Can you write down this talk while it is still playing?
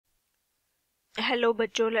Hello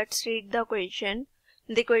बच्चों, let's read the question.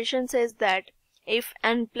 The question says that if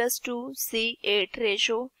n+2 C8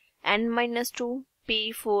 ratio n-2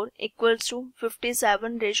 P4 equals to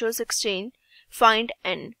 57 ratio 16, find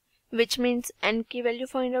n, which means n की value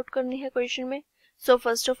find out करनी है question में. So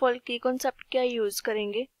first of all की concept क्या use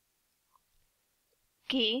करेंगे?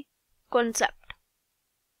 की concept.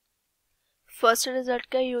 First result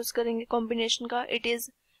क्या use करेंगे कॉम्बिनेशन का? It is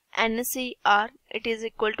NCR, it is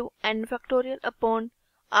equal to n factorial upon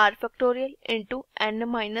r factorial into n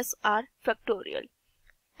minus r factorial.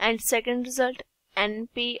 And second result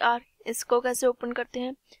NPR, इसको कैसे open करते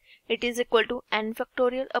हैं? It is equal to n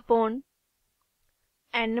factorial upon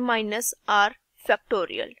n minus r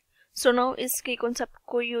factorial. So now इसकी concept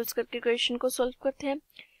को use करके question को solve करते हैं.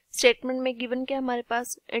 स्टेटमेंट में गिवन क्या हमारे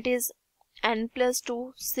पास? It is n+2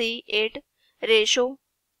 C8 ratio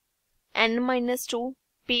n-2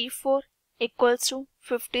 P4 equals to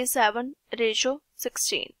 57 ratio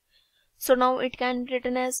 16. So now it can be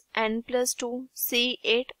written as n+2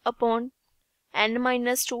 C8 upon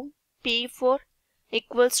n-2 P4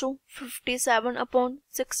 equals to 57 upon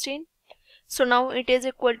 16. So now it is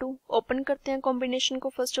equal to, open करते हैं combination को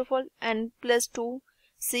first of all, n+2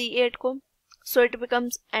 C8 को. So it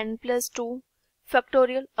becomes n+2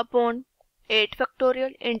 factorial upon 8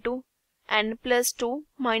 factorial into n+2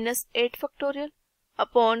 minus 8 factorial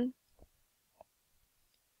upon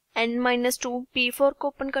n-2 P4 को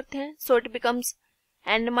open करते हैं. So it becomes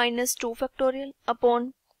n-2 factorial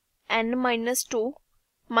upon n-2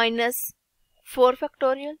 minus 4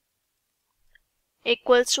 factorial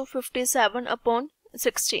equals to 57 upon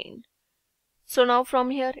 16. So now from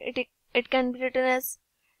here it can be written as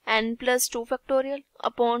n+2 factorial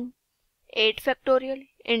upon 8 factorial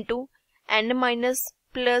into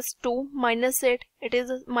n-2 minus 8, it is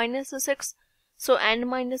minus 6. So n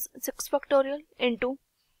minus 6 factorial into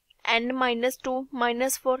n-2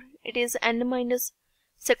 minus 4, it is n minus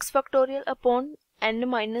 6 factorial upon n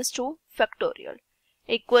minus 2 factorial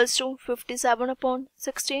equals to 57 upon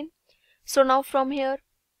 16. So now from here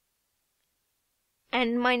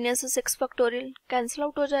n minus 6 factorial cancel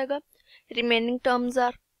out हो जाएगा. Remaining terms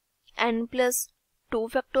are n+2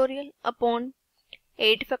 factorial upon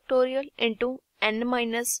 8 factorial into n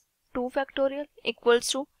minus 2 factorial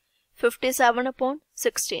equals to 57 upon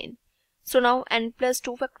 16. So now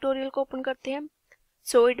n+2 factorial को open करते हैं.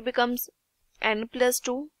 So it becomes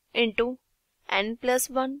n+2 into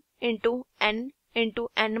n+1 into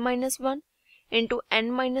n minus 1 into n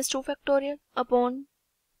minus 2 factorial upon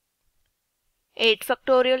 8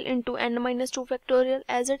 factorial into n minus 2 factorial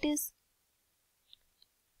as it is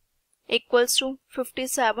equals to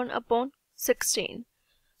 57 upon 16.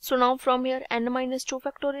 So now from here n minus 2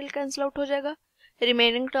 factorial cancel out हो जाएगा.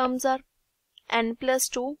 Remaining terms are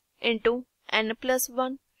n+2 into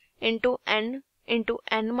n+1 into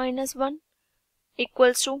n minus 1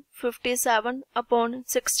 equals to 57 upon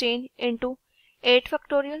 16 into 8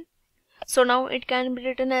 factorial. So now it can be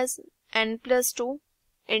written as n+2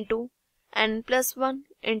 into n+1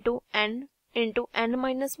 into n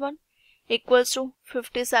minus 1 equals to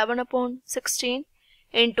 57 upon 16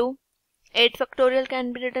 into 8 factorial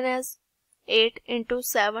can be written as 8 into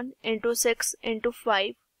 7 into 6 into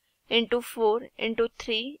 5 into 4 into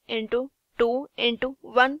 3 into 2 into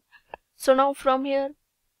 1. So now from here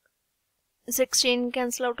 16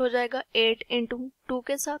 cancel out हो जाएगा 8 into 2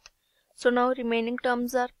 के साथ. So now remaining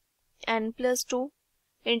terms are n+2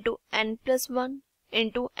 into n+1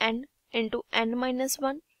 into n minus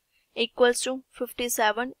 1 equals to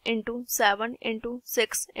 57 into 7 into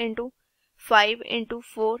 6 into 5 into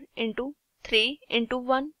 4 into 3 into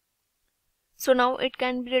 1. So now it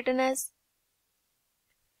can be written as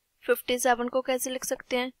 57 को कैसे लिख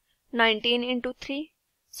सकते हैं? 19 into 3.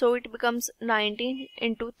 So it becomes 19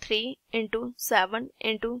 into 3 into 7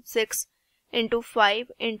 into 6 into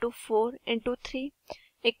 5 into 4 into 3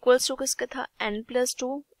 equals to किसका था?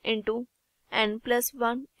 n+2 into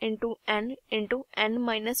n+1 into n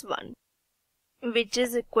minus 1, which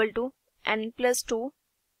is equal to n+2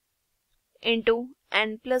 into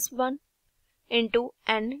n+1 into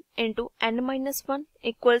n minus 1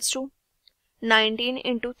 equals to 19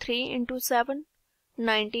 into 3 into 7.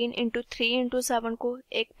 19 into 3 into 7 को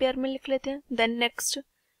एक pair में लिख लेते हैं. Then next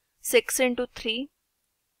 6 into 3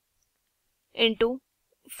 into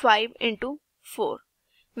 5 into 4,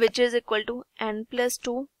 which is equal to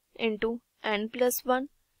n+2 into n+1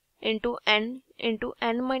 into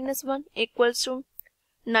n minus 1 equals to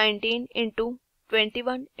 19 into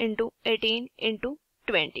 21 into 18 into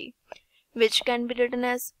 20, which can be written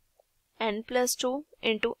as n+2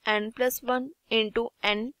 into n+1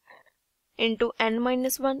 into n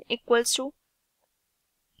minus 1 equals to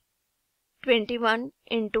 21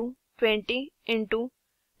 into 20 into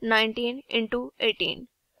 19 into 18.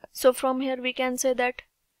 So from here we can say that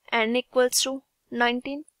n equals to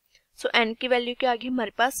 19. So n की value के आगे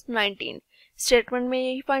हमारे पास 19. Statement में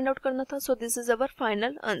यही find out करना था. So this is our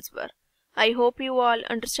final answer. I hope you all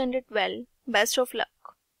understand it well. Best of luck.